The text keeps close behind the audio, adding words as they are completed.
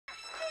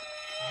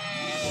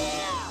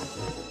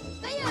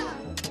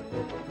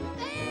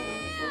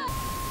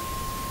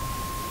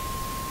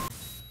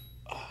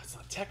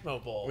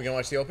Tecmo Bowl. We gonna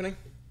watch the opening?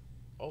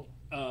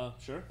 Oh.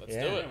 Sure. Let's do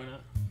it. Why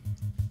not?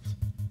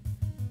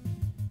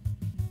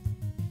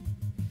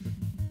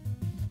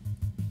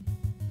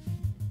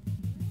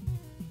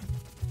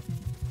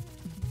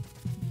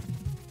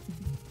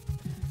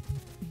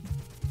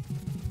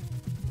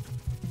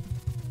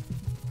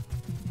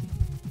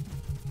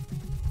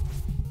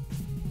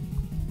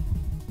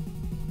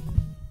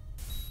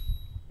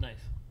 Nice.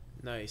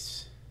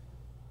 Nice.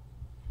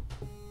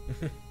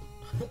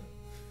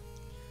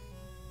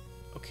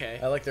 Okay.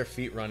 I like their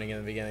feet running in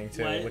the beginning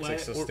too. It looks like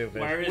so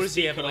stupid. Why are What his does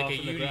he feet have? cut Like off a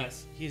in the UTI?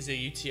 grass? He's a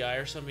UTI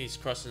or something. He's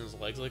crossing his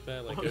legs like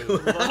that. Like, What?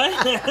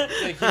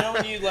 like you know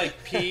when you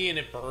like pee and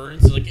it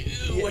burns. Like,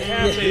 ew, what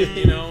happened?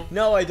 You know.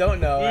 No, I don't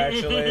know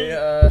actually.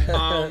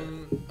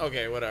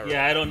 Okay, whatever.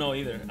 Yeah, I don't know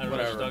either. I don't know what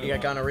Whatever. you're talking You got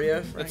about.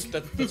 gonorrhea? That's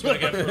Frank? that's what I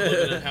get for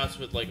living in a house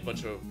with like a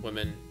bunch of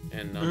women,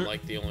 and I'm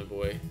like the only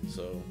boy.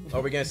 So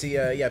Are we gonna see?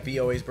 Yeah, Be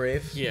Always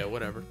Brave. yeah,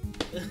 whatever.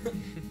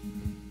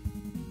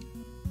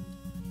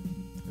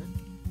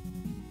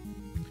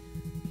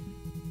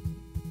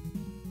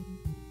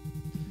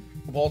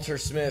 Walter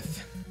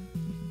Smith.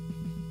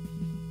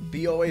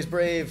 Be Always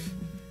Brave.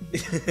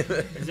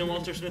 Isn't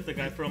Walter Smith the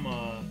guy from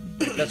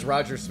That's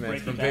Roger Smith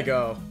Breaking from Bad? Big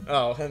O.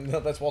 Oh, no,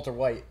 that's Walter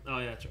White. Oh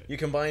yeah, that's right. You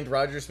combined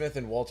Roger Smith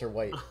and Walter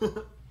White.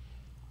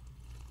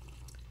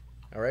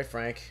 All right,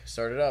 Frank,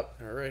 start it up.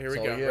 All right, here we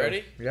It's go. all you.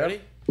 Ready? Yep.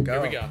 Ready? Go.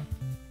 Here we go.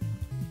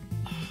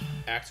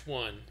 Act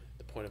 1,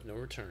 the point of no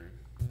return.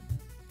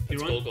 He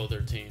Let's run- go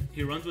 13.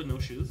 He runs with no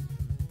shoes.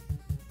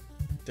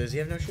 Does he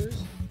have no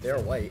shoes? They are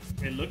white.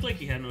 It looked like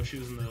he had no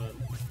shoes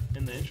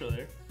in the intro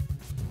there.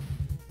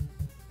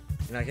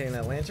 You're not getting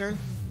that lantern?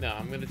 No,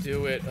 I'm gonna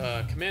do it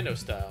commando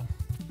style.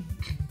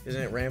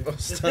 Isn't it Rambo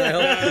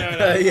style?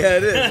 No. Yeah,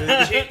 it is.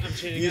 I'm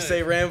changing You it.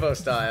 say Rambo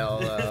style.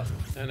 No.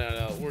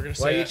 We're gonna. Why are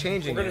say you it.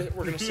 changing We're gonna, it?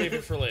 We're gonna save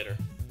it for later.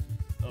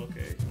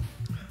 Okay.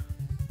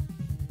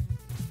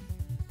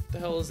 The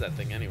hell is that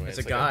thing anyway? It's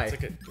a like guy.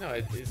 It's like no,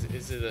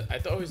 is it? I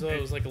always thought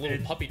it was like a little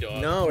puppy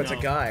dog. No, it's No.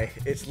 a guy.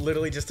 It's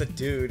literally just a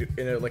dude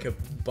in a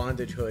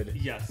bondage hood.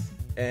 Yes.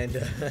 And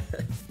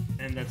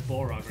And that's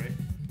Balrog, right?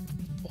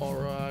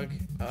 Balrog.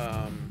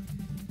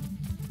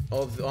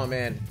 oh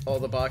man, all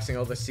the boxing,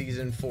 all the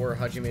season 4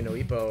 Hajime no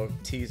Ippo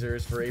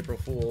teasers for April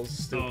Fools.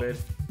 Stupid.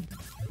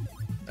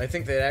 I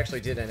think they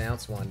actually did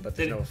announce one, but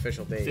there's Did no it-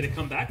 official date. Did it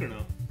come back or no?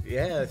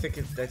 Yeah, I think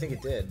it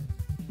did.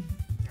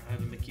 I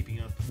haven't been keeping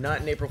up.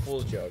 Not an April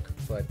Fool's joke,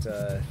 but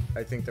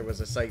I think there was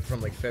a site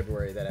from like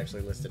February that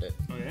actually listed it.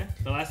 Oh yeah.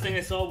 The last thing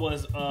I saw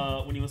was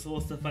when he was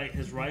supposed to fight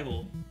his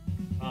rival,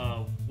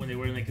 when they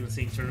were in the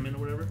same tournament or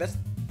whatever. That's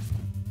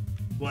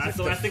Well, that's like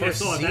the the last thing I first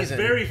saw. That's season.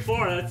 very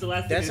far. That's the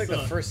last that's thing like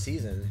I saw. the first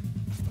season.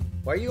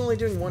 Why are you only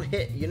doing one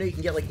hit? You know you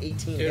can get like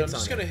 18 Dude, hits I'm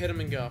just on gonna it. hit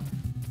him and go.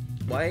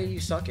 Why are you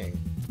sucking?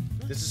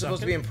 This is supposed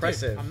to be Sucking?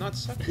 impressive. Dude, I'm not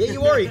sucking. Yeah,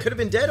 you are. You could have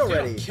been dead Dude,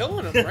 already. I'm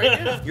killing him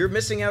right now. You're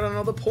missing out on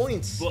all the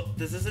points. Well,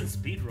 this isn't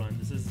speedrun.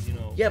 This is,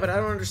 Yeah, but I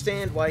don't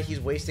understand why he's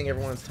wasting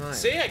everyone's time.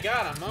 See, I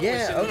got him. I'm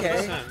Yeah, wasting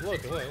okay. no time.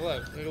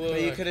 Look.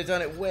 But you could have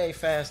done it way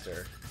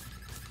faster.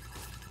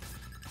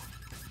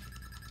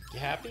 You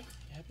happy? You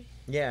happy?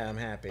 Yeah, I'm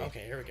happy.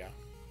 Okay, here we go.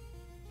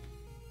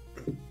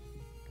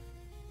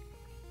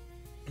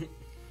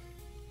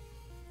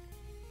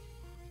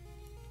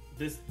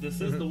 This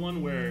is the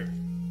one where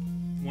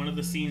one of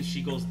the scenes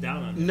she goes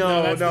down on him.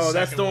 No, No, that's the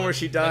that's second the one one. where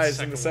she That's dies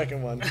the in the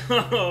second second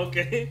one. Oh,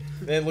 okay.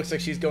 Then it looks like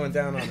she's going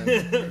down on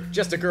him.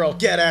 Just a girl,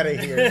 get out of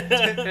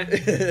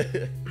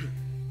here.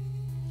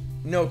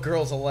 No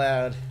girls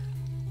allowed.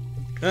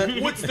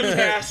 What's the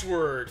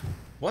password?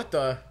 What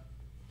the?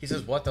 He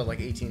says what the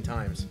like 18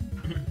 times.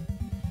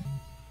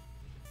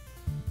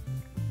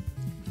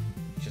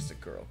 Just a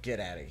girl, get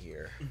out of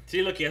here.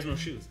 See, look, he has no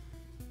shoes.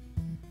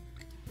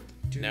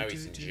 Now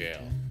he's in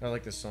jail. I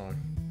like this song.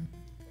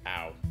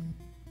 Ow.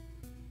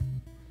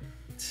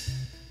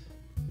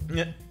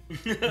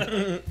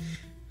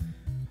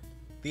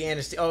 The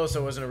anesthesia. Oh,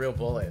 so it wasn't a real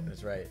bullet.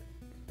 That's right.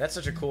 That's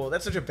such a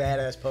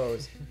badass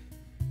pose.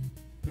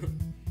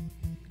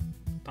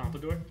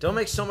 Pompadour? Don't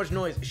make so much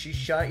noise. She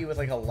shot you with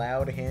like a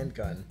loud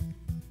handgun.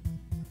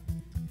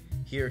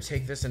 Here,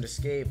 take this and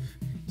escape.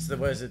 So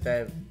what is it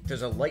that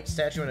there's a light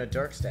statue and a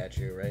dark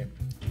statue, right?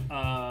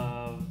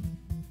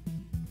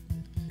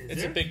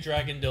 It's a big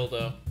dragon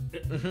dildo.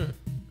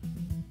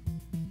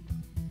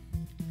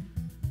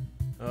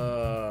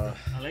 I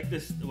like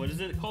this. What is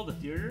it called? The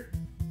theater?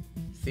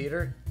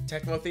 Theater?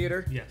 Tecmo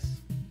Theater? Yes.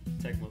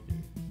 Tecmo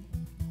Theater.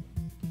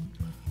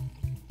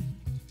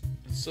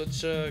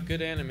 Such a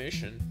good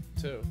animation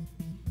too.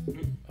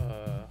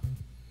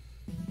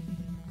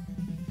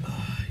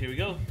 Here we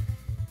go.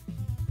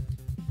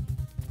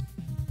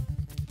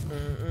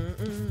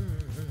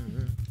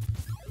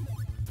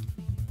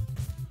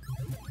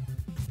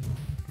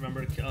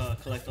 Remember to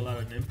collect a lot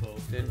of Ninpo.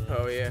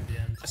 Yeah. The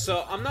end.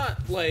 So I'm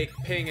not like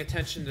paying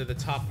attention to the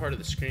top part of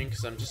the screen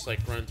because I'm just like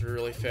running through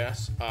really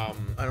fast. I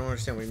don't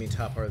understand what you mean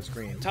top part of the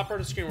screen. Top part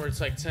of the screen where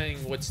it's like saying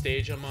what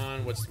stage I'm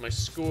on, what's my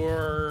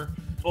score.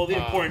 All the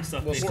important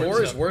stuff. Well, basically.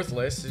 score is stuff.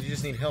 worthless. You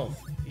just need health.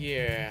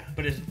 Yeah.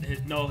 But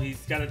no,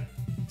 he's got to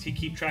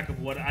keep track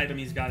of what item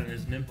he's got in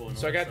his nimpo. And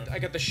So all that I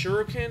got the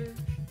shuriken,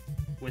 stuff.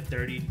 With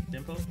 30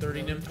 nimpo.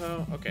 30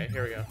 nimpo. Okay,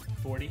 here we go.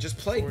 40. Just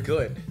play 40.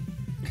 good.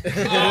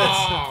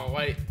 Oh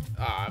wait,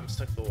 I'm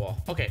stuck to the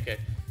wall. Okay, okay.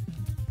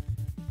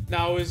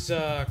 Now I was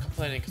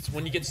complaining because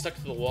when you get stuck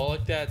to the wall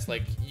like that, it's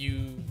like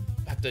you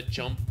have to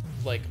jump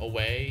like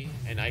away,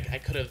 and I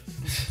could have.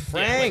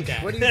 Frank, yeah,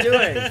 like what are you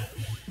doing?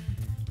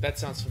 That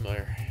sounds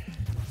familiar.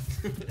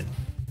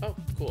 Oh,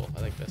 cool.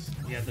 I like this.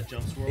 You have the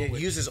jump swirl. It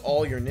which- uses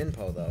all your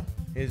ninpo though.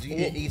 It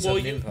eats up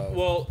ninpo.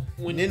 Well,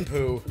 when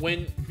Ninpo.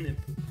 when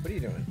What are you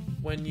doing?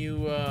 when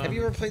you Have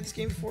you ever played this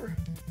game before?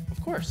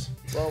 Of course.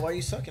 Well, why are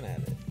you sucking at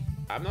it?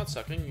 I'm not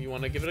sucking. You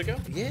want to give it a go?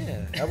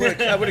 Yeah, I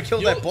would have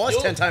killed that boss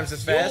 10 times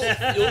as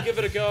fast. You'll give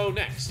it a go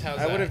next. How's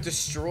I that? would have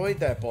destroyed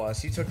that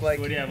boss. You took like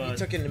What do you have, you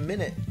took in a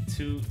minute.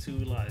 two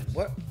lives.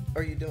 What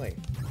are you doing?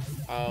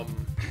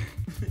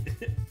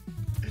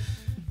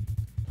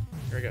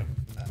 Here we go.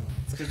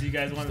 It's because you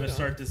guys wanted to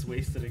start this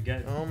wasted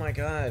again. Oh my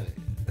god.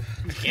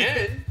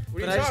 Again?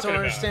 What are But you I just talking don't about?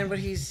 understand what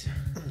he's.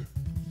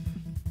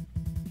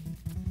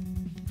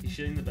 He's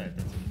shitting the bed.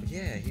 That's it.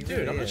 Yeah, he Dude,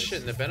 really I'm not is.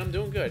 shitting the bed. I'm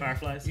doing good.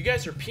 Fireflies. You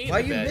guys are peeing Why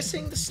are the you bed.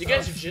 missing the stuff? You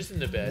guys are just in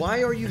the bed.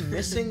 Why are you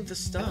missing the I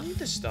stuff? don't need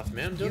this stuff,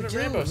 man. I'm doing You it do,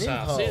 Rambo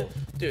style. Nimpo. See,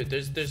 dude,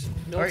 there's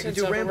no Alright, you sense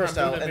do ever Rambo where I'm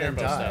style doing it and then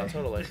Rambo die. style.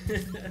 Totally.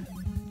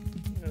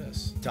 Look at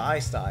this. Die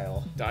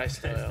style. Die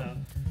style.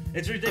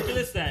 It's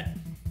ridiculous that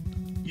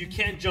you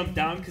can't jump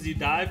down because you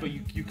die, but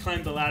you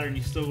climb the ladder and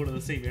you still go to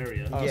the same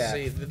area. Oh, Yeah.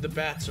 see, the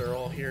bats are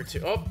all here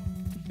too. Oh,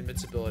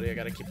 invincibility. I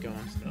gotta keep going.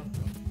 So,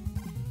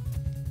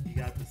 you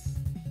got this.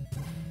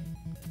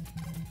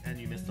 And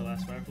you missed the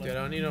last firefly. Dude,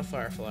 I don't need no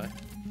firefly.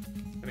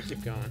 I'm gonna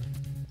keep going.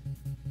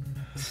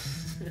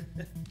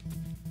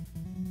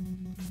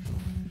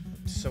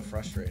 It's so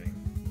frustrating.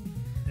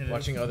 It is.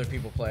 Watching other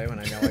people play when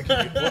I know I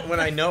can do, when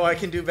I know I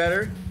can do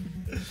better.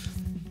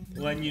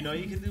 When you know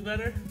you can do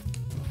better.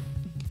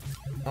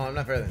 Oh, I'm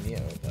not better than you,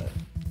 but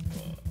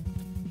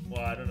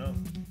Well, I don't know.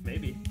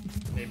 Maybe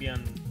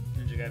on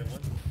Ninja Gaiden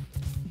 1.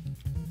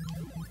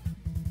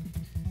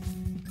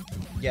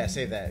 yeah,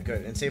 save that.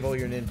 Good, and save all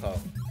your ninpo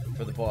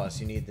for the boss.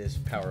 You need this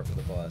power for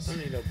the boss. I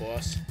don't need no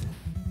boss.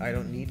 I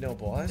don't need no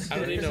boss. I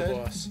don't need You no said?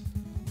 boss.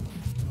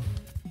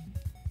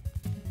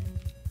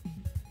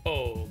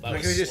 Oh, that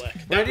Like, was he just- slick.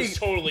 where That did was he-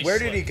 totally Where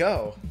slick. did he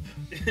go?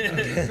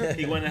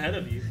 He went ahead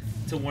of you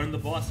to warn the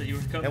boss that you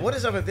were coming. And what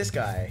is up with this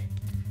guy?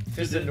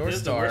 This is the North This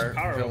is the Star worst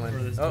power villain.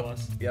 for this oh,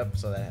 boss. yep,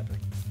 saw that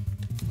happening.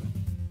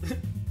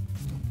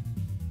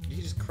 You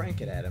can just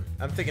crank it at him.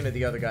 I'm thinking of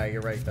the other guy.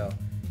 You're right, though.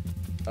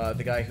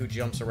 The guy who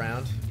jumps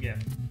around. Yeah.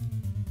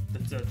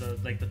 The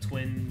like the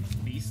twin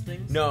beast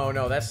things. No,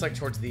 that's like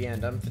towards the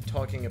end. I'm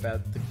talking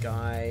about the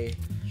guy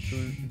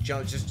who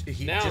jumps.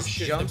 He Now I'm just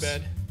shitting jumps. the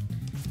bed.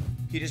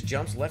 He just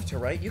jumps left to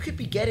right. You could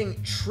be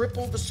getting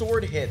triple the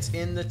sword hits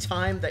in the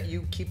time that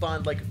you keep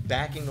on like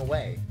backing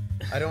away.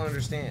 I don't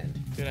understand.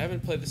 Dude, I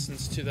haven't played this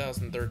since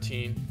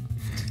 2013.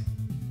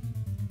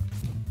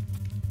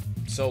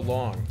 So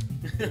long.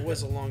 It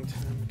was a long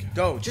time ago.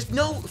 Go. Just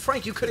no,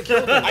 Frank. You could have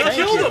killed him. I Thank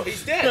killed you. him.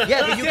 He's dead.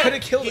 Yeah, but He's you dead. could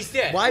have killed He's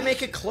him. dead. Why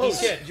make it close?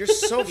 He's dead. You're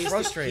so He's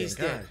frustrating. He's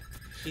God. dead.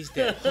 He's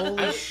dead.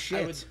 Holy I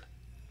shit.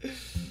 would-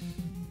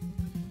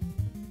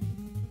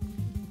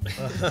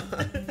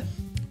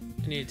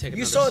 I need to take You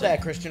another saw sip.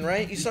 that, Christian,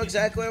 right? You saw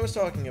exactly what I was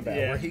talking about.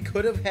 Yeah. Where he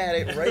could have had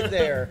it right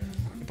there,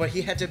 but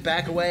he had to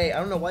back away. I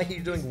don't know why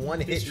he's doing one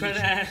hit. He's trying each.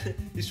 to add.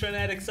 He's trying to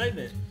add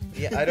excitement.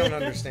 Yeah, I don't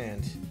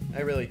understand.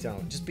 I really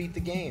don't. Just beat the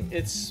game.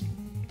 It's.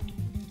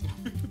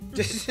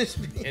 Just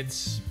beat-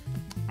 It's.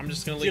 I'm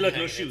just gonna leave. See, it look, no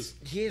hanging. shoes.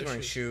 He is They're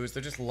wearing shoes.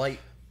 They're just light.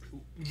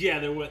 Yeah,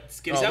 they're what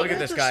skin. Oh, that look at what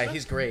this they're guy. stuff?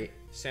 He's great.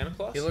 Santa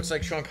Claus. He looks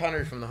like Sean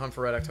Connery from The Hunt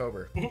for Red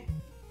October.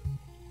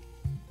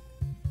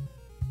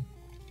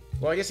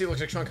 Well, I guess he looks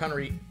like Sean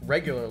Connery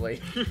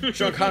regularly.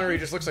 Sean Connery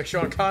just looks like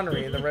Sean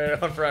Connery in The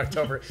Hunt for Red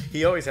October.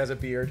 He always has a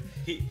beard.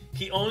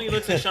 He only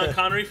looks like Sean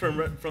Connery from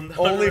the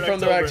Only Red from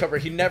The Red October.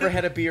 He never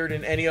had a beard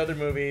in any other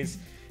movies.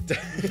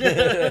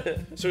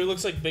 So he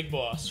looks like Big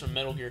Boss from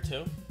Metal Gear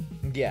 2.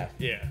 Yeah.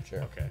 Yeah.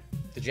 Sure. Okay.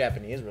 The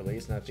Japanese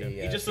release, not the.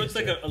 He just looks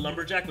like a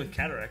lumberjack with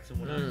cataracts and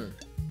whatnot.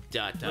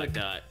 Dot Look.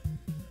 dot.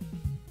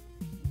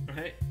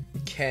 Right?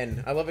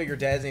 Ken. I love how your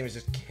dad's name is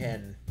just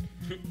Ken.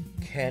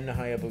 Ken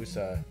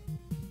Hayabusa.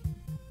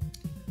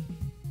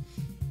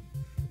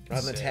 On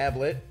the Sick.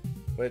 tablet.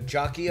 With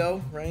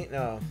Jockio, right?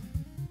 No.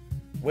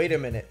 Wait a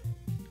minute.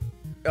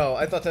 Oh,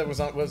 I thought that was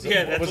on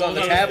Yeah, that's was what on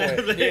the was on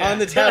tablet. the- yeah. On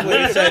the tablet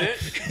it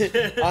Wait a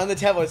said on the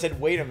tablet it said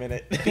wait a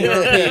minute.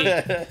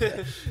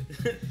 BRB.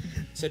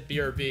 Said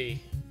BRB.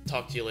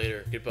 Talk to you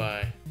later.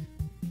 Goodbye.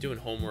 Doing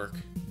homework.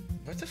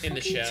 What the fuck In the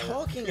are you shower.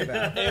 talking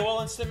about? Hey,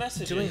 well, instant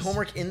messages. Doing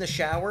homework in the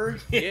shower?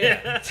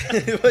 Yeah.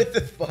 What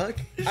the fuck?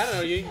 I don't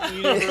know. You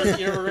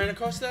never ran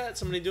across that?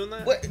 Somebody doing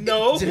that? What?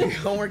 No. Doing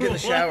homework in the What?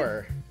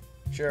 shower.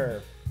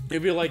 Sure.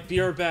 It'd be like, be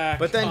right back.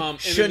 But then and in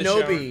the shower.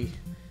 Shinobi.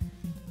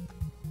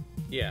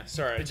 Yeah,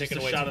 sorry. I'm It's just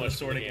taking a away shot too of the much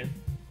sword from the again.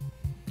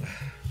 game.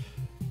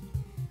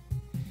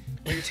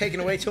 Well, you're taking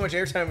away too much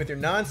airtime with your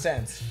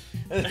nonsense.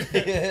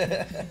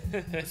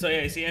 So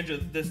yeah, you see, Andrew,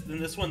 in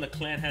this one, the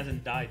clan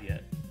hasn't died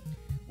yet.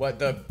 What,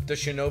 the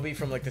shinobi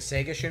from like the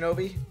Sega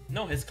Shinobi?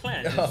 No, his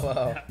clan.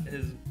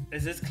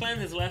 Is his clan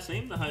his last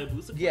name? The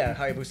Hayabusa clan? Yeah,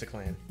 Hayabusa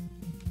clan.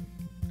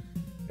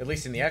 At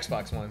least in the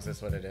Xbox ones,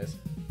 that's what it is.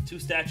 2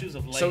 statues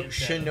of light So and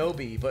shadow.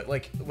 shinobi, but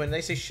like when they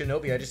say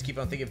shinobi, I just keep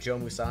on thinking of Joe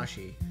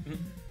Musashi.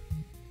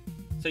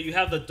 So you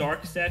have the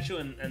dark statue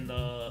and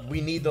the... We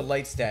need the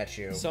light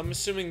statue. So I'm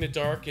assuming the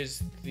dark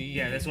is the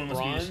this one must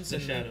be bronze the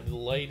and shadow. the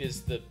light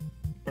is the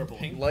Purple.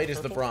 pink. Light is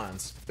the purple?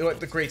 bronze. What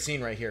the great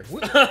scene right here.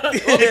 Picked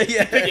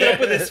it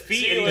up with his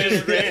feet and he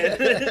just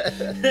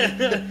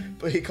ran.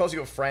 But he calls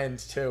you a friend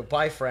too.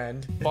 Bye,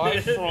 friend. By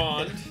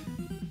front.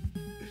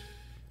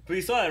 But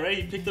you saw that, right?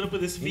 He picked it up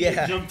with his feet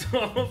Yeah. and jumped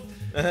off.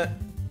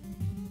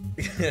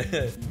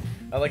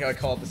 I like how I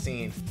call it the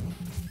scene.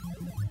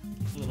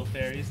 Little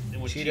fairies.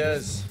 And what She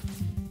cheetahs. does.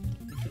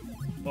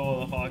 Oh,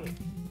 the hawk.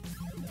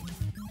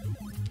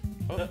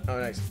 Oh,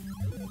 nice.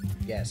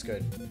 Yes,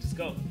 good. Just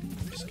go.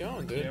 Just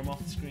going, Clear dude. him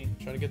off the screen.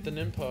 Trying to get the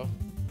Nimpo.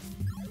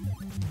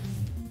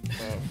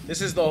 Oh.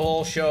 This is the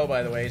whole show,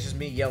 by the way. It's just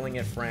me yelling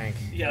at Frank.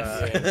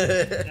 Yes.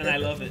 And I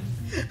love it.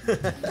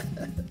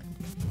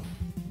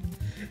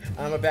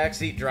 I'm a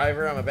backseat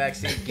driver. I'm a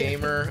backseat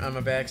gamer. I'm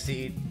a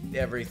backseat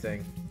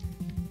everything.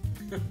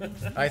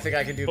 I think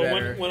I can do But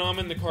better. when I'm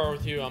in the car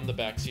with you, I'm the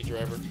backseat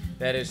driver.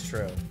 That is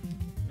true.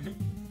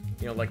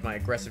 You know, like my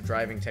aggressive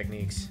driving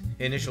techniques.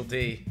 Initial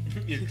D.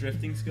 Your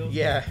drifting skills?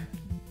 Yeah.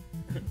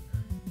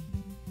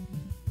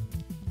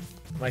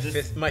 My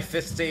This-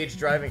 fifth stage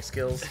driving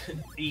skills.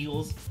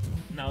 Eagles.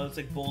 Now it's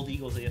like bold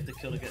eagles that you have to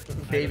kill to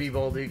get. Baby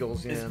bald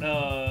eagles,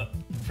 yeah. Is,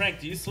 Frank,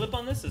 do you slip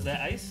on this? Is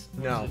that ice?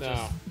 Or No. is it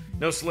No.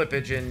 No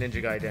slippage in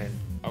Ninja Gaiden.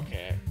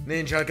 Okay.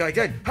 Ninja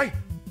Gaiden! Hey!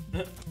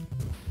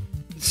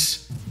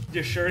 just-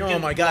 Your shuriken Oh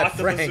my God, blocked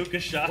the Frank. bazooka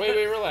shot. Wait,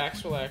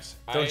 relax, relax.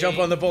 Don't jump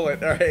on the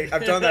bullet. Alright,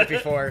 I've done that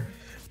before.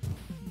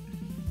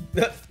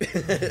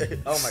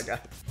 Oh my god.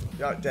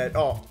 Oh, dead.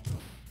 Oh.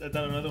 I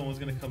thought another one was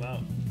gonna come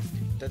out.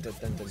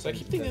 So I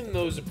keep thinking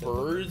those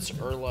birds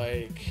are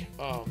like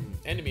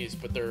enemies,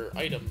 but they're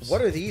items.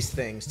 What are these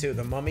things too?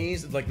 The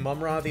mummies, like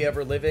Mumra the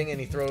Ever Living, and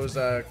he throws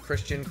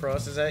Christian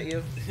crosses at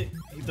you.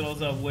 He throws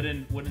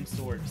wooden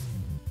swords.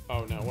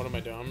 Oh no, what am I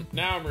doing?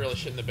 Now I'm really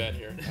shitting the bed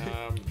here.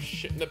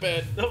 Shit in the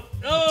bed. Oh,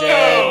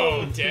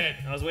 Oh, dead.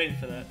 I was waiting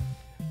for that.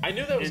 I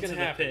knew that was Into gonna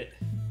the happen. pit.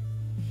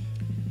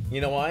 You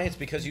know why? It's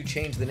because you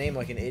changed the name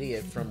like an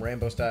idiot from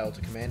Rambo style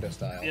to Commando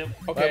style. Yep.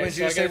 Why Okay, wouldn't so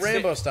you I just say gotta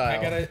Rambo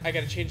style? I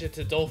gotta change it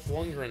to Dolph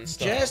Lundgren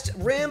style. Just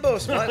Rambo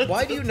style.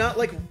 Why do you not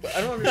like? I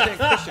don't understand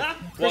Christian.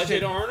 Well, I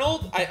did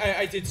Arnold.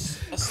 I did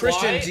a Christian,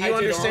 Sly, do you I did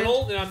understand-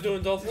 Arnold, and I'm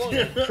doing Dolph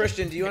Lundgren.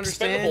 Christian, do you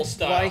Expendable understand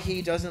style. why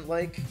he doesn't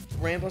like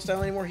Rambo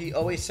style anymore? He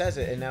always says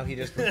it, and now he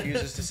just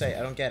refuses to say it.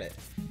 I don't get it.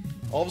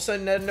 All of a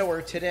sudden, out of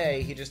nowhere,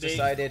 today, he just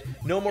decided,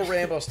 no more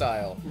Rambo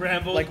style.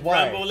 Rambo, Like,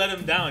 why? Rambo let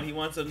him down. He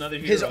wants another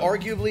hero.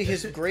 Arguably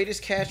his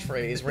greatest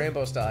catchphrase,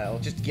 Rambo style,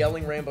 just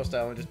yelling Rambo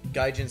style and just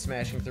Gaijin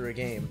smashing through a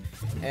game.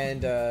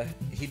 And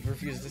he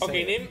refuses to say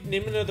Okay, it.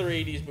 name another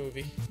 '80s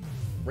movie.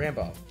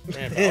 Rambo.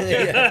 Rambo.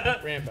 Okay.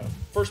 Yeah. Rambo.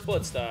 First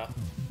Blood style.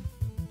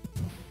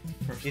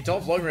 Yeah,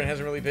 Dolph Lundgren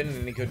hasn't really been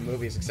in any good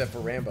movies except for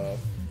Rambo.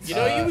 You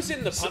know, he was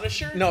in The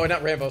Punisher. No,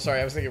 not Rambo.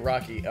 Sorry, I was thinking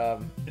Rocky.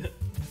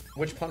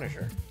 Which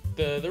Punisher?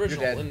 The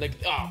original. dead.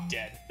 And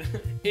dead.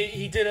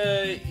 he did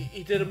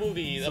a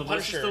movie, The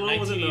Sylvester Punisher, Stallone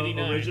was in the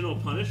 1989. original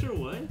Punisher.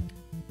 What?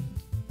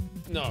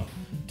 No,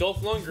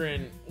 Dolph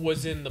Lundgren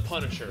was in The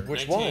Punisher.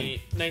 Which one?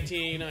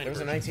 1989. There was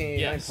a version. 1989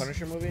 Yes.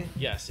 Punisher movie?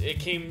 Yes, it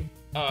came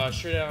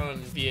straight out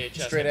on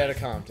VHS. Straight out of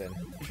Compton.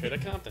 Straight out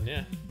of Compton,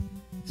 yeah.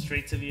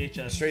 Straight to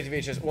VHS. Straight to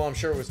VHS. Well, I'm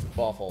sure it was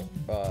awful.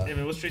 Yeah,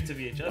 it was straight to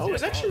VHS. Oh, it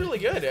was actually really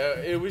good.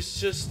 It was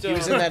just. He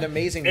was in that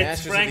amazing It's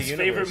Masters Frank's of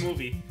the Universe. favorite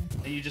movie,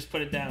 and you just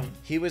put it down.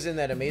 He was in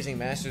that amazing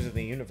Masters of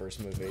the Universe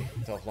movie.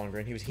 Dolph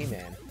Lundgren. He was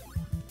He-Man.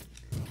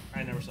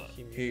 I never saw it.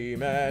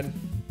 He-Man.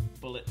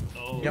 Bullet.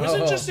 Oh. He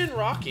wasn't just in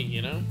Rocky,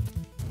 you know.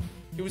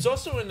 He was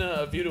also in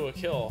View to a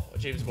Kill, a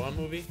James Bond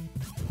movie.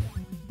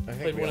 I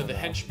think Played we one all of the know.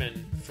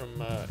 henchmen from.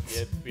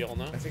 Yeah, we all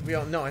know. I think we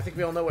all know. I think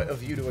we all know what A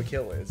View to a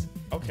Kill is.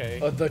 Okay.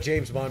 The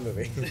James Bond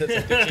movie.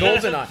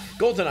 Goldeneye.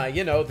 Goldeneye.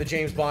 You know the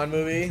James Bond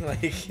movie.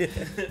 Like.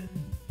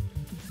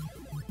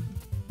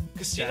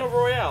 Casino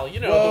Royale, you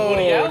know, Whoa, the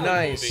Woody Allen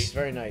nice. movie.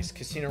 Very nice.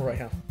 Casino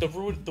Royale. The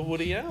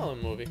Woody Allen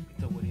movie.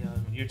 The Woody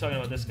Allen. You're talking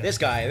about this guy. This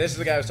guy. This is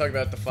the guy I was talking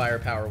about. The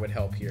firepower would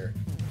help here.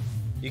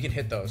 You can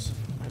hit those.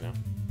 I know.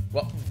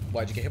 Well,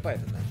 why'd you get hit by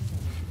them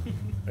then?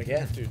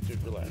 Again. Dude,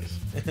 relax.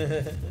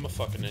 I'm a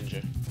fucking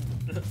ninja.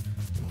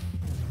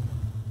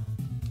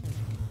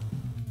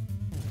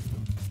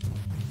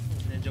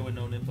 Ninja with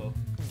no nimpo.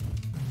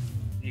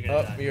 You're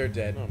gonna die. You're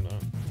dead. No, I'm not.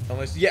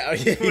 Unless, yeah,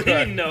 What do you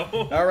are.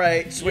 know? All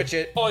right, switch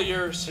it. All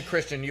yours.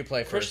 Christian, you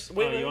play first.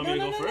 Wait, you want me to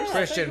go first?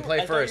 Christian, play I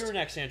thought first. you were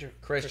next, Andrew.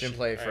 Christian,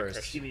 play All right, first.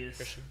 Christian. Give me this.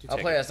 Christian, you I'll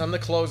take play it. us. I'm the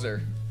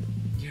closer.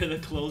 You're the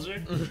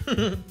closer.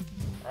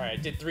 All right, I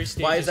did 3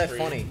 stages. Why is that for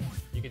funny?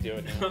 You can do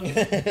it now.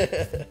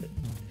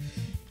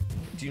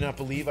 Do you not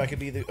believe I could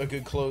be a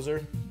good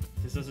closer?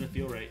 This doesn't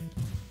feel right.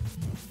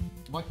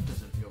 What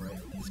doesn't feel right?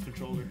 This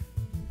controller.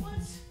 What?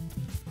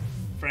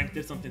 Frank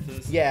did something to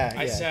this. Yeah,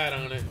 I sat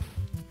on it.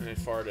 And I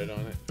farted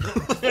on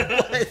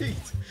it.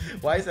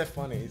 Why is that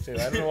funny? Too? I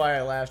don't know why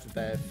I laughed at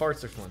that.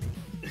 Farts are funny.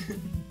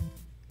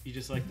 You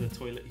just like the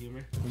toilet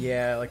humor?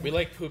 Yeah, like We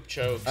like poop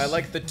chokes. I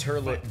like the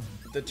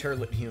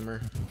turlet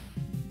humor.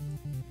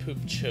 poop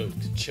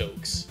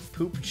chokes.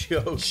 Poop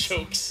jokes.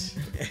 Chokes.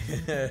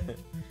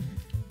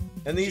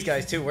 And these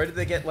guys too. Where did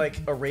they get like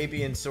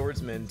Arabian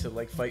swordsmen to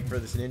like fight for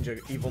this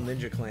evil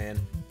ninja clan?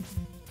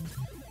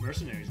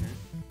 Mercenaries, man.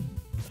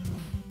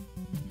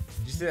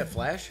 Did you see that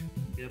flash?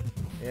 Yep,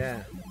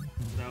 Yeah.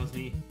 that was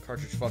me.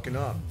 Cartridge fucking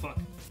up. Fuck.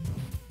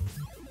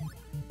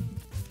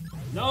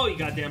 No, you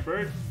goddamn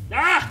bird.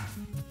 Ah!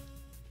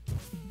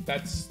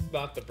 That's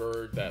not the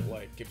bird that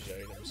like gives you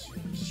items.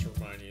 Just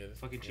remind you.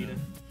 Fucking cheetah.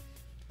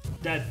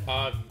 Dead.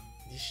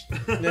 You should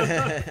have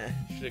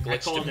I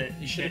glitched called him. it.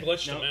 You should have Nope.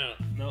 glitched him out.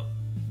 Nope.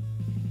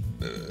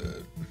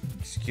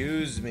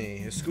 Excuse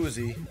me.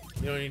 Scusi.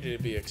 You don't need to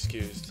be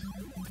excused.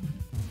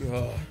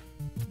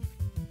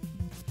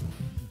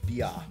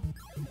 Yeah.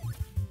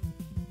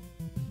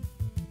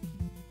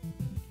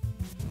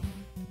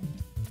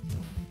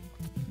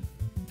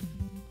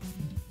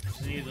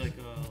 Just need like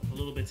a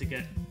little bit to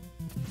get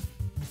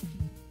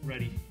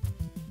ready.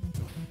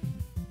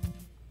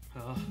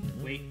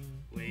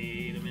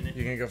 Wait a minute.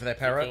 You gonna go for that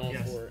power Keep up? going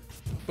Yes. for it.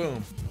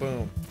 Boom.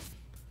 Boom.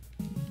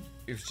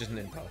 It was just an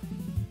info.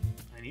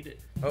 I need it.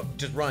 Oh,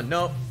 just run.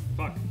 No.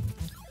 Fuck.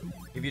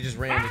 If you just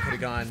ran, you could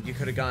have gone. You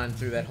could have gone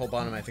through that whole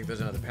bottom. I think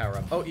there's another power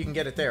up. Oh, you can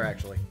get it there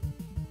actually.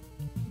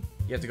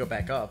 You have to go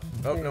back up.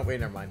 Oh no, wait,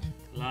 never mind.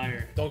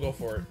 Liar. Don't go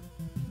for it.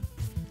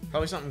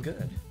 Probably something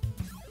good.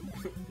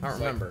 I don't It's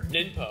remember.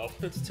 Like Ninpo.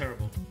 It's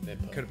terrible.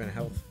 Ninpo. Could have been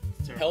health.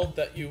 It's terrible. Held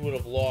that you would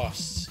have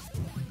lost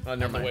Oh, on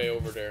never the mind. way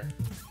over there.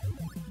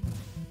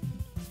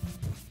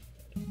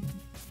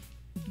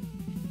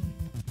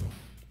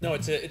 No,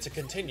 it's a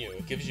continue.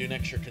 It gives you an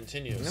extra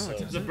continue. No, so it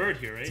There's a bird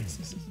here, right?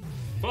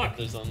 Fuck.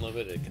 there's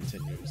unlimited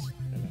continues.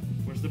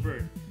 Where's the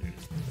bird? There it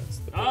is. That's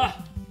the bird.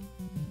 Ah!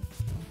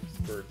 It's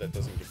the bird that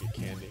doesn't give you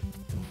candy.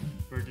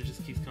 Bird that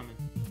just keeps coming.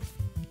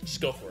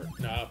 Just go for it.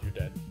 Nah, you're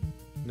dead.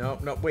 No,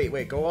 no,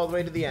 wait. Go all the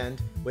way to the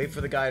end. Wait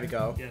for the guy to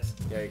go. Yes.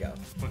 There you go.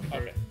 Fucking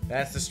bird. Okay.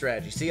 That's the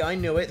strategy. See, I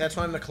knew it. That's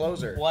why I'm the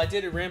closer. Well, I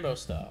did it Rambo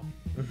style.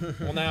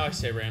 Well, now I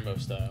say Rambo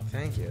style.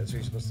 Thank you. That's what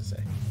you're supposed to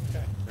say.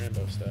 Okay,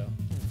 Rambo style.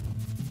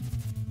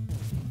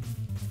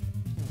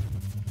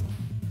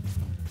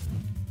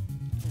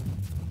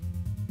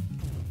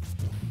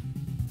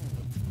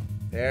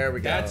 There we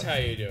go. That's how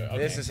you do it. Okay.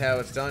 This is how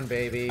it's done,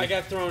 baby. I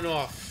got thrown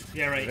off.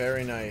 Yeah, right.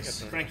 Very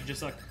nice. Frank, you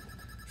just suck.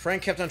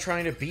 Frank kept on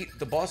trying to beat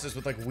the bosses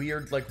with like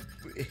weird, like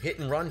hit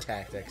and run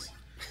tactics.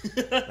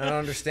 I don't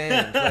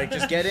understand. Like,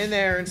 just get in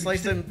there and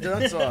slice them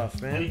nuts off,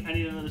 I man.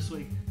 need another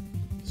swig.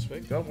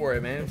 Sweet. Go for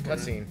it, man.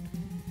 Cutscene.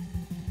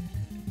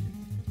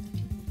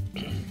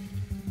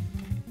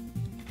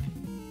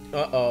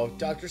 Uh-oh,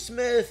 Dr.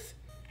 Smith.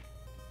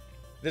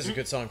 This is a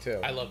good song too.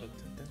 I love it.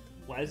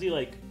 Why is he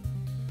like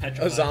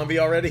petrified? A zombie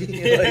already?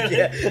 Yeah. Like,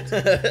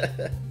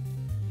 yeah.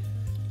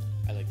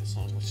 I like the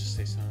song. Let's just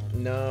stay silent.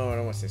 No, I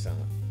don't want to stay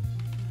silent.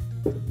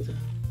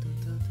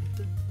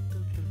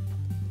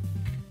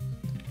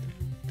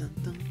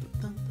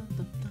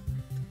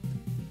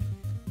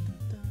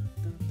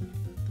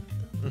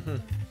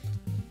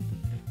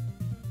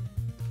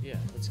 Yeah,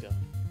 let's go.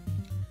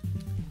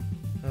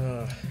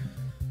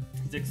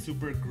 He's like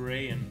super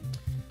gray and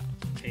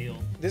pale.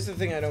 This is the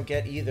thing I don't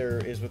get either,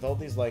 is with all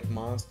these like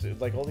monsters,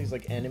 like all these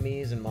like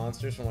enemies and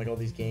monsters from like all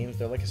these games,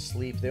 they're like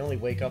asleep. They only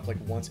wake up like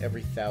once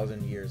every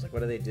 1,000 years. Like,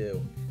 what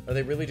do? Are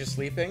they really just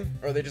sleeping?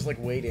 Or are they just like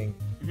waiting?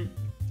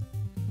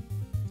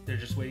 They're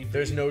just waiting for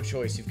There's you. no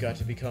choice. You've got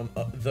to become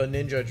the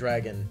Ninja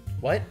Dragon.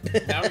 What?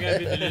 Now we gotta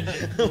be the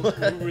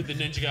ninja. We were the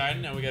ninja guy.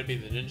 Now we gotta be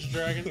the ninja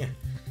dragon. Yeah.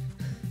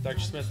 Dr.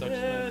 Smith. Dr.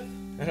 Smith.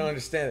 I don't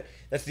understand it.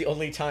 That's the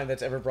only time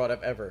that's ever brought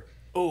up ever.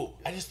 Oh,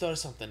 I just thought of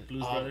something.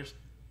 Blues Brothers.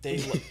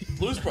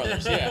 Blues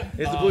Brothers. Yeah.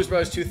 It's the Blues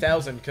Brothers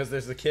 2000 because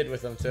there's the kid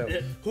with them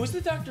too. Who's the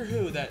Doctor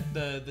Who that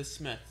the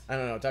Smith? I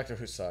don't know. Doctor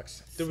Who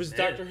sucks. There was Smith.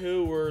 Doctor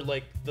Who where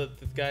like the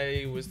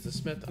guy was the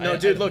Smith. No,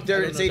 dude, look, I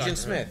don't it's know Agent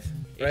Doctor Smith,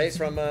 Who. right? Agent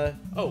From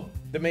Oh,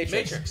 The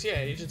Matrix. Matrix. Yeah,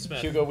 Agent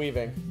Smith. Hugo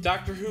Weaving.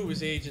 Doctor Who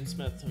was Agent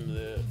Smith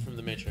from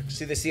the Matrix.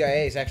 See, the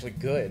CIA is actually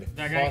good.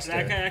 That guy. Foster.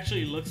 That guy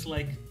actually looks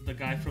like the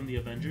guy from the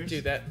Avengers.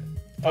 Dude, that.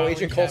 Oh,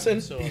 Agent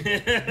Coulson? So,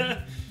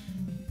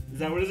 Is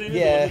that what his name is?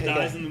 Yeah, The one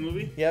who dies yeah. in the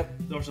movie? Yep.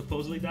 Or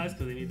supposedly dies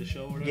because they made the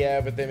show or whatever?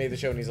 Yeah, but they made the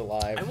show and he's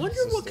alive. I wonder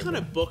So what stupid. kind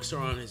of books are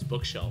on his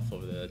bookshelf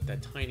over there.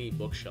 That tiny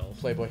bookshelf.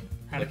 Playboy,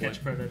 How to Catch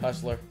a Predator.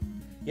 Hustler.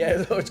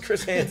 Yeah, no, it's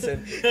Chris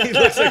Hansen. He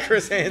looks like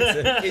Chris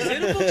Hansen. Is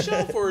it a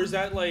bookshelf or is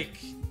that like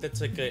that's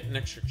like an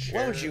extra chair?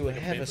 Why don't you like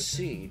have a paper-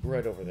 seat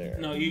right over there?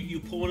 No, you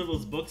pull one of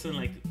those books and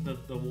like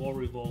the wall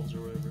revolves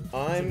or whatever. It's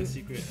I'm like a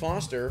secret.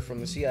 Foster from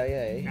the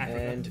CIA, Africa.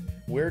 and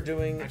we're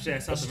doing Actually,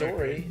 a South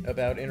story America.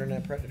 about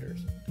internet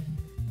predators.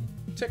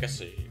 Take a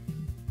seat.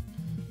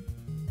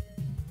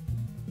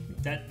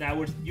 That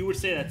would you would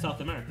say that's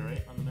South America,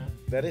 right? On the map.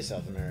 That is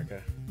South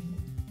America.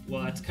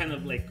 Well, that's kind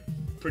of like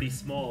pretty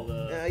small.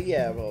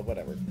 Yeah, well,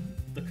 whatever.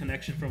 The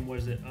connection from what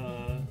is it?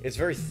 It's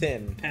very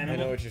thin. Panama? I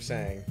know what you're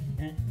saying.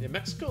 Yeah,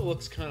 Mexico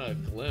looks kind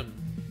of glim.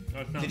 No,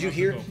 it's not Did you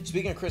hear? Mexico.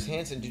 Speaking of Chris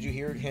Hansen, did you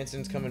hear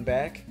Hansen's coming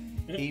back?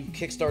 He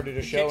kickstarted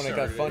a show and it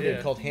got kickstarted it, funded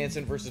yeah. called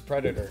Hansen versus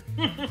Predator.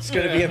 It's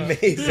gonna be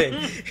amazing.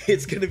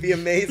 It's gonna be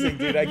amazing,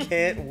 dude. I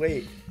can't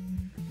wait.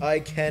 I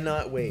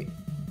cannot wait.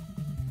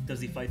 Does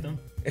he fight them?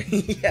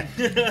 Yeah,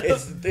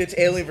 it's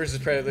Alien versus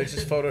Predator. They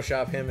just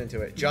Photoshop him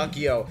into it.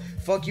 Jockio,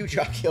 fuck you,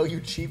 Jockio, you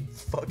cheap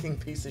fucking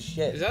piece of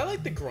shit. Is that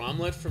like the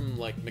grommet from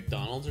like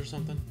McDonald's or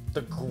something?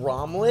 The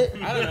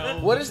Gromlet? I don't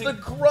know. What is the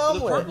Gromlet?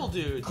 The purple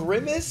dude.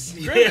 Grimace?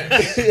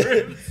 Grimace.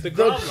 The The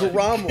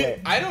Gromlet.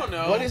 I don't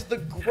know. What is the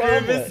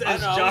Grimace Gromlet? I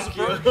as don't know. I was a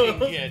Jockio. Burger King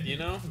kid, you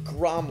know?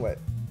 Gromlet.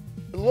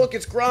 Look,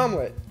 it's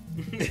Gromlet.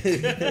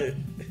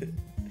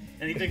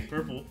 Anything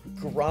purple.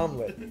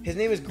 Gromlet. His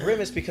name is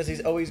Grimace because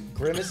he's always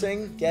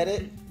grimacing. Get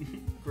it?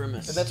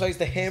 Grimace. And that's why he's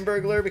the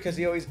Hamburglar, because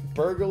he always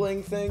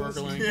burgling things.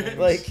 Burgling things.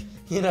 Like,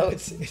 you know,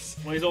 it's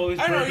Well, he's always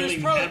I don't know. He burgling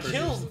was probably hamburgers.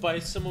 killed by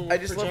someone I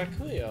with just love-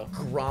 Project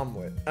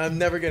Gromlet. I'm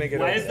never gonna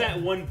get Why over is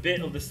that one bit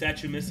of the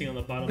statue missing on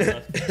the bottom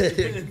left?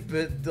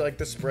 Like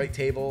the Sprite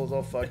table is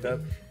all fucked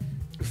up.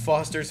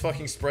 Foster's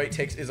fucking Sprite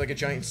is like a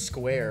giant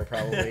square,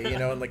 probably, you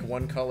know, in like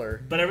one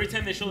color. But every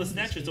time they show the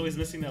statue, it's always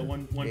missing that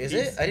one Is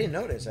piece. it? I didn't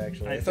notice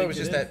actually. I I thought it think was it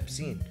just is. that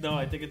scene. No,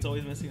 I think it's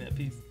always missing that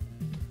piece.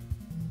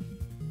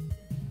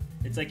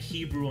 It's like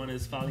Hebrew on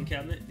his filing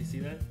cabinet. Do you see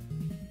that?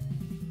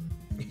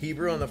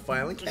 Hebrew on the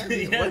filing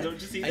cabinet? Yeah, What? don't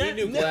you see I that?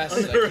 need new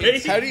glasses. I Right?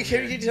 can't see How do you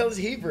from here. tell it's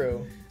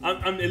Hebrew?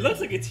 It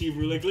looks like it's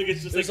Hebrew. Like, look,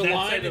 it's just There's like a that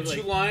line side and of,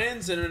 two like,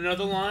 lines and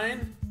another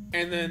line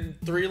and then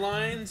 3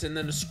 lines and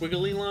then a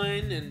squiggly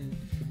line and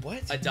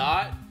What? a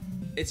dot.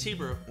 It's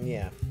Hebrew.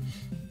 Yeah.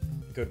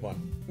 Good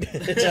one.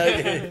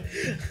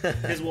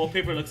 His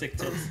wallpaper looks like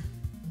tits.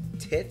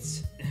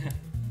 Tits?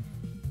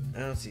 I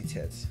don't see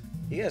tits.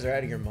 You guys are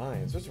out of your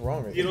minds. What's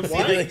wrong with You you? don't see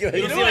What? like, you You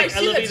don't know see what? I like see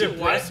that elevated too.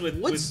 breasts What?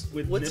 with What's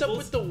nipples? up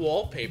with the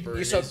wallpaper? You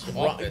in saw his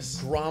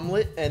office?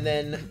 Gromlet and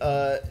then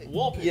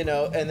Wallpaper. you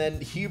know, and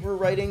then Hebrew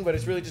writing, but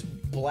it's really just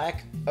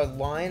black a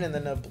line and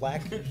then a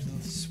black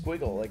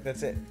squiggle. Like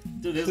that's it.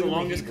 Dude, this is the Clearly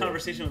longest Hebrew.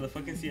 conversation with the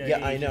fucking CIA.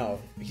 Yeah, I agent.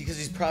 know because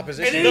he's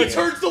propositioning. And then he it.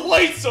 turns the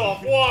lights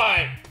off.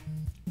 Why?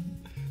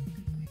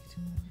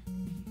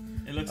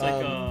 It looks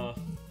like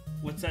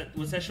what's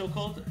that show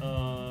called?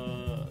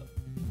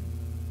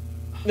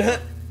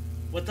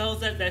 What the hell is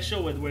that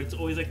show where it's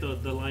always like the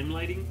lime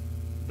lighting?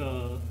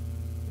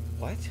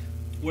 What?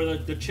 Where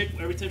the chick,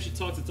 every time she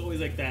talks, it's always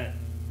like that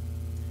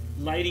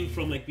lighting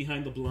from like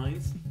behind the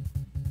blinds.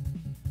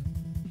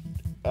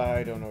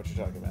 I don't know what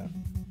you're talking about.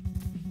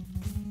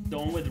 The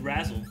one with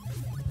Razzle.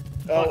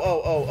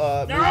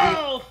 Moonbeam,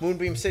 No!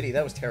 Moonbeam City.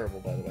 That was terrible,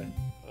 by the way.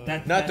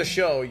 Not Not the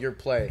show, your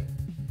play.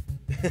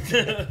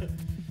 The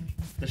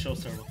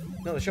show's terrible.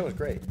 No, the show was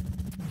great.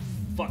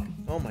 Fuck.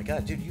 Oh my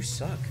god, dude, you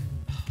suck.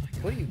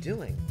 What are you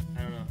doing?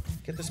 I don't know.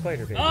 Get the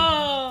spider, baby.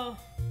 Oh!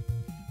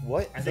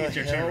 What I think the it's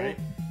your hell turn, right?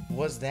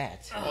 was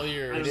that? All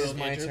yours. I It don't is know.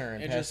 my Andrew, turn.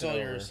 Andrew, Pass it's it all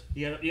over. yours.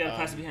 You gotta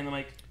pass it behind the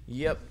mic.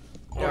 Yep.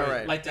 Or, All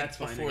right. Like That's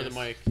that's fine, before I the guess.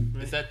 mic.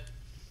 Right. Is that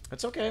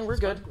That's okay. We're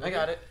good. I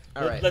got it.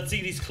 All right. Let's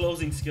see these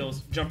closing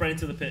skills. Jump right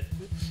into the pit.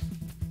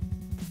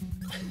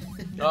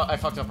 Oh, I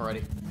fucked up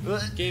already.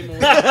 game over?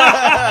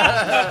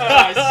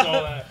 I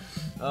saw that.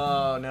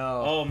 Oh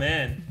no. Oh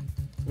man.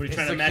 Were you It's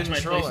trying to the match my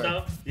controller.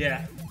 playstyle?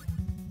 Yeah.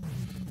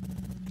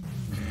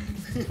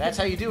 That's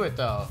how you do it,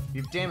 though.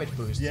 You damage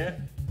boost. Yeah.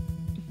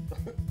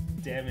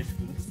 Damage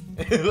boost.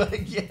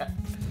 Like, yeah.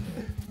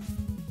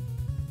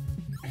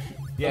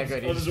 Yeah,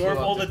 good. you just Absorb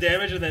flew all up the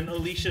damage and then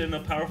unleash it in a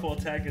powerful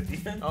attack at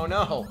the end. Oh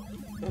no.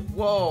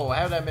 Whoa!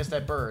 How did I miss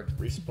that bird?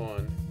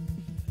 Respawn.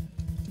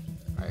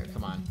 All right,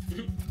 come on.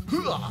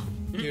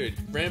 Dude,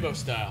 Rambo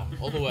style,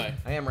 all the way.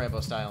 I am Rambo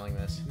styling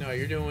this. No,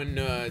 you're doing,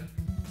 All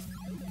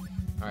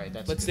right,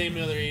 that's. let's good. name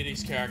another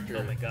 80s character.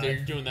 Oh my God. You're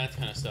doing that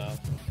kind of style.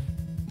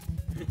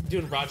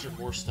 Doing Roger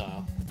Moore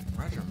style.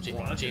 Roger Ja-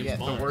 Moore. James yeah,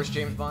 Bond. the worst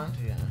James Bond.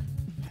 Yeah.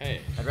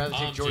 Hey. I'd rather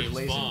take I'm George James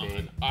Lazenby.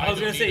 Bond. I was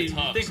don't gonna need say, a you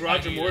tux, think I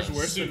Roger need Moore's a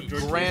worse than suit.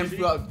 George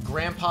Lazenby?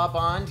 Grandpa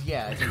Bond.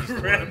 Yeah, I think he's the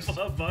worst.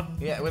 Grandpa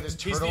Bond. Yeah, with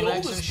his He's the turtlenecks and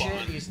oldest shit,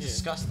 Bond. he's Yeah.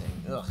 disgusting.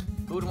 Ugh.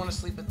 Who would want to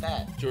sleep with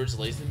that? George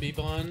Lazenby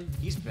Bond.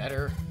 He's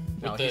better.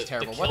 No, With he's the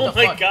terrible. kilt. What Oh the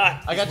my fuck? God. I got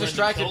He's wearing the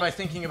distracted kilt. by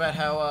thinking about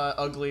how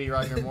ugly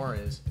Roger Moore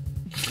is.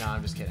 No,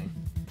 I'm just kidding.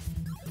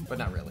 But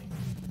not really.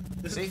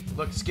 See?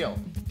 Look, skill.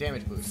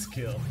 Damage boost.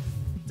 Skill.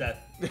 Death.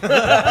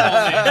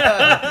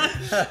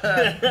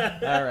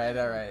 Alright,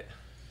 alright.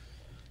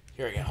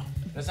 Here we go.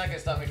 That's not gonna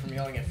stop me from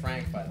yelling at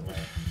Frank, by the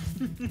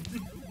way.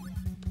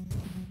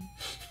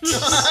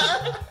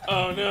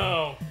 Oh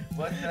no.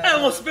 What the I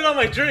almost spit on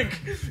my drink.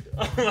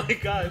 Oh my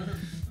god.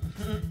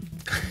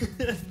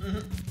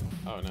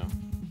 Oh no.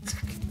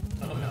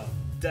 Oh no.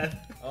 Death.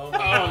 Oh Oh no.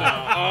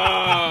 no.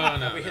 Oh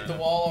no. We hit no. the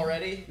wall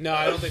already? No,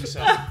 I don't think so.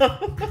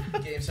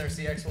 GameStar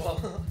CX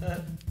wall.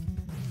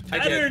 I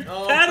Pattern. did.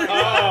 Oh, Pattern.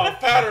 Oh,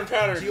 pattern.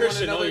 Do you want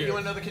Christian, another? all You yours.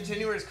 want another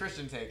continue, or is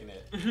Christian taking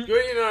it?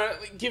 You know,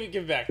 give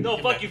it back. No, Give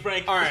it fuck back. you,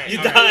 Frank. All right, You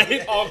all right.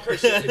 died. All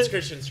Christian. It's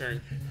Christian's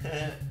turn.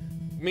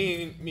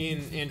 Me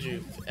and Andrew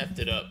effed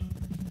it up.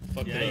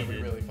 Fucked Yeah, it you up. We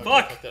really fucking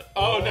Fuck. Fucked it up.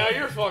 Oh, now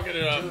you're fucking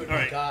it up. Dude, All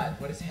right. God,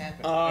 what is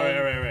happening?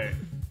 Alright.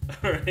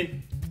 All right.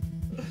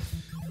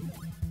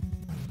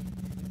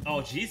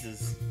 Oh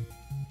Jesus.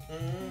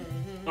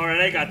 All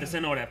right, I got this. I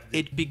know what happened.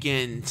 It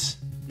begins.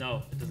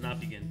 No, it does not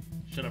begin.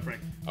 Shut up,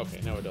 Frank.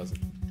 Okay, no, it doesn't.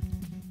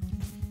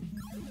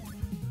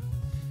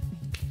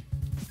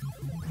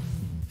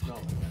 No.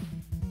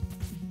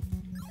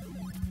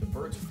 The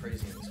birds are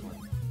crazy in this one.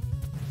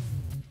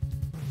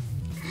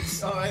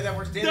 Oh, hey, that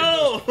works.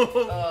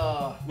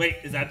 No! Wait,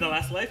 is that the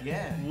last life?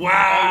 Yeah.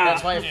 Wow.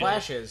 That's why it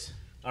flashes.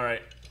 All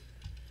right.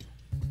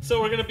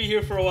 So we're gonna be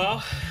here for a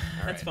while.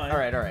 That's fine. All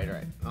right.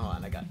 Hold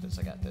on, I got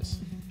this.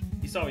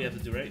 You saw what you have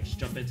to do, right? Just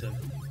jump into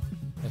him.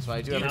 That's what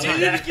I do every did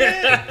time. it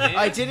again!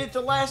 I did it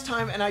the last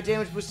time, and I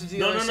damage boosted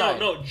the other side.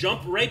 No.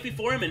 Jump right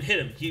before him and hit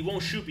him. He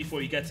won't shoot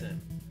before you get to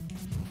him.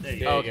 There you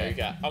There go. you go. You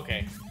got.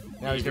 Okay.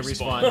 Now he's gonna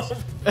respawn.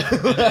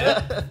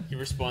 respawn. He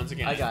respawns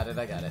again. I got it.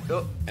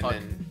 Oh, And fuck.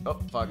 then- Oh,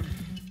 fuck.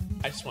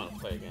 I just want to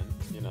play again.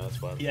 You know,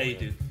 that's why. Yeah, you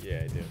do.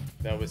 Yeah, I do.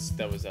 That was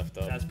effed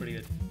up. That's pretty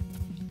good.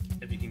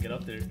 If you can get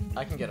up there.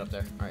 I can get up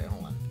there. All right,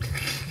 hold on.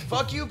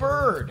 Fuck you,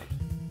 bird.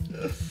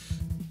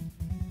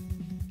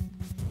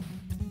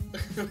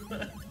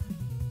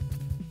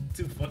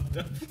 Too fucked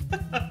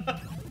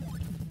up.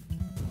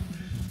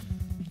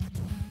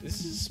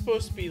 This is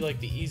supposed to be like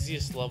the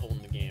easiest level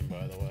in the game,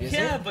 by the way. Is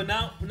Yeah, it? but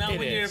now It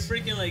when you're is.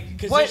 freaking like,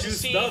 Because What? there's a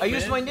scene. Stuff, I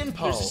used my man.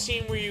 ninpo. There's a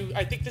scene where you.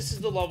 I think this is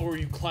the level where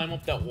you climb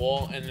up that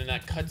wall, and then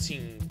that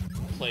cutscene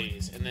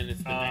plays, and then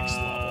it's the next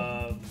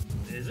level.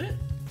 Is it?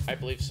 I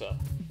believe so.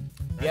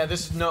 Yeah,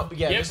 this no.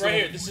 Yeah, Yep, this right one-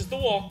 here. This is the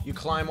wall, You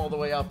climb all the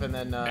way up, and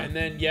then. and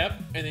then and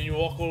then you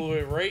walk all the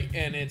way right,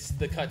 and it's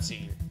the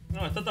cutscene.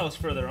 No, I thought that was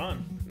further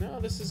on. No,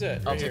 this is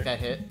it. I'll right take here. that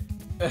hit.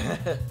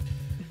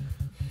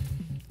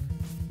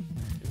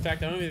 In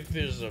fact, I don't even think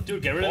there's a.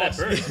 Dude, get rid of that boss.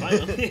 bird.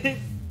 Finally.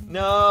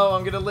 No,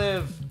 I'm gonna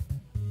live.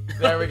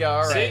 There we go.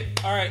 All right.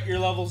 See? All right, your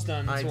level's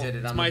done. I It's- did it,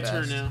 It's I'm my the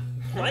turn best. now.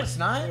 No, it's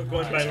not. We're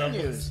going by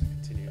Continues.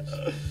 Continues.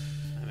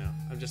 I know.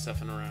 I'm just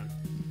effing around.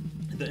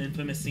 The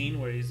infamous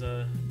scene where he's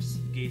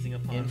just gazing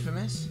upon.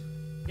 Infamous?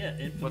 Yeah,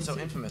 infamous. What's so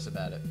scene. infamous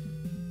about it?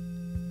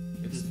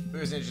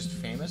 Isn't it just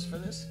famous for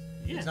this?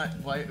 Yeah. It's not.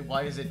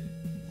 Why is it?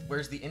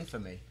 Where's the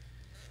infamy?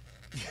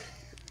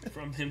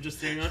 From him just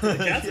staring onto the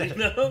castle, you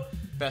know?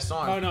 Best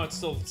song. Oh no, it's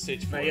still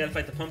stage 4. Right, you gotta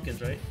fight the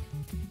pumpkins, right?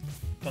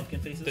 Pumpkin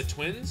faces? The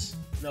twins?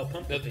 No,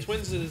 pumpkin The faces.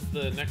 twins is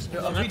the next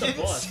one. Oh, not we the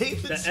didn't boss. say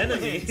the The twins.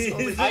 enemy.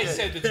 Holy I shit.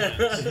 said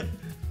the twins.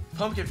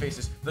 Pumpkin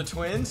faces. The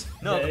twins?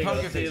 No, There the you go.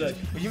 pumpkin See, faces.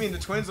 look. You mean the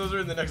twins? Those are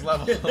in the next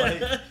level. Like,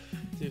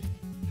 Dude,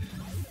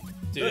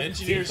 See,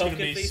 engineer's gonna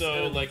pumpkin be face so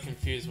enemies. like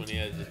confused when he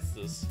edits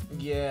this.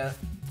 yeah.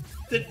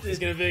 He's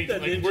gonna be The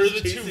like, ninja's "Where are the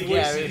two chasing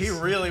Yeah, voices?" he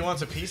really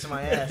wants a piece of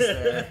my ass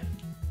there.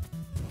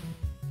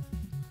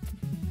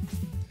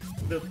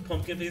 The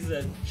pumpkin faces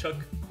that chuck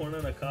corn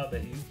on a cob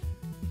at you.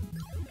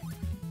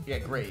 Yeah,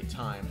 great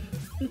time.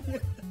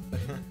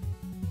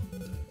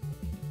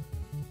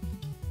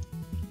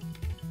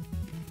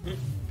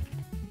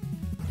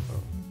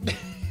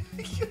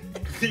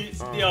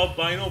 The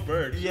albino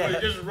bird. Yeah.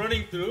 You're just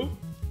running through.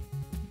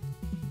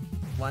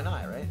 Why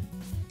not, right?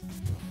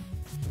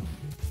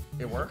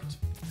 It worked.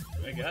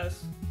 I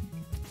guess.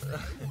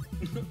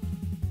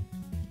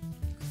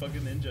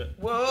 Fucking ninja.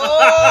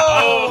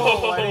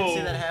 Whoa! I didn't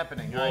see that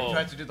happening. Alright, Whoa. you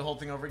have to do the whole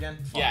thing over again?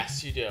 Fuck.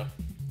 Yes, you do.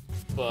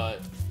 But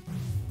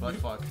But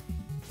fuck.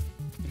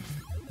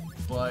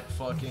 But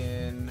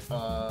fucking,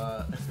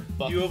 but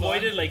You fuck.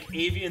 avoided like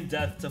avian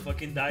death to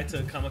fucking die to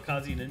a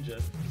kamikaze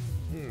ninja.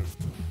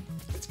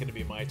 It's gonna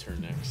be my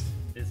turn next.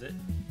 Is it?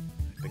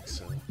 I think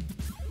so.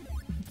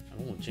 I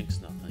won't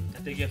jinx nothing. I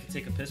think you have to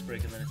take a piss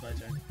break and then it's my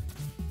turn.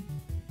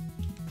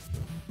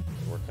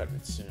 We're cutting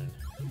it soon.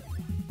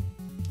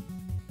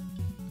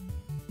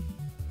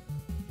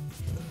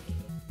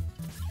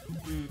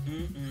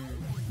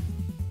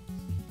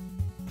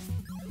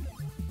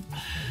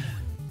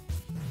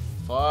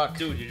 fuck.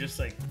 Dude, you're just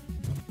like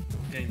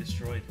getting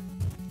destroyed.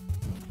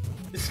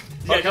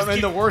 Fuck, just I'm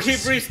in the worst. Keep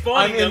respawning.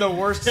 I'm in the them.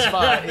 worst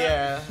spot.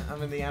 Yeah,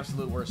 I'm in the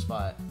absolute worst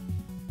spot.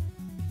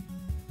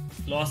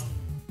 Lost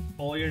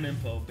all your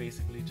nympho,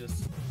 basically,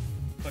 just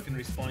fucking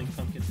respawning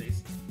pumpkin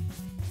face.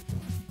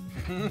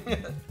 Oh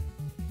man.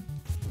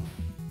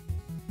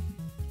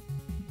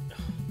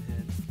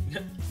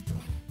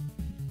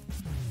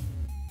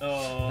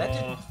 Oh, That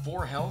did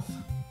 4 health.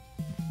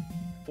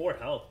 4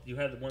 health. You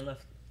had 1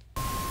 left.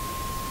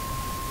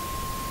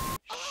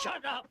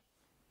 Shut up!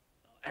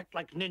 Act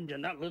like ninja,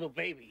 not little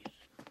babies.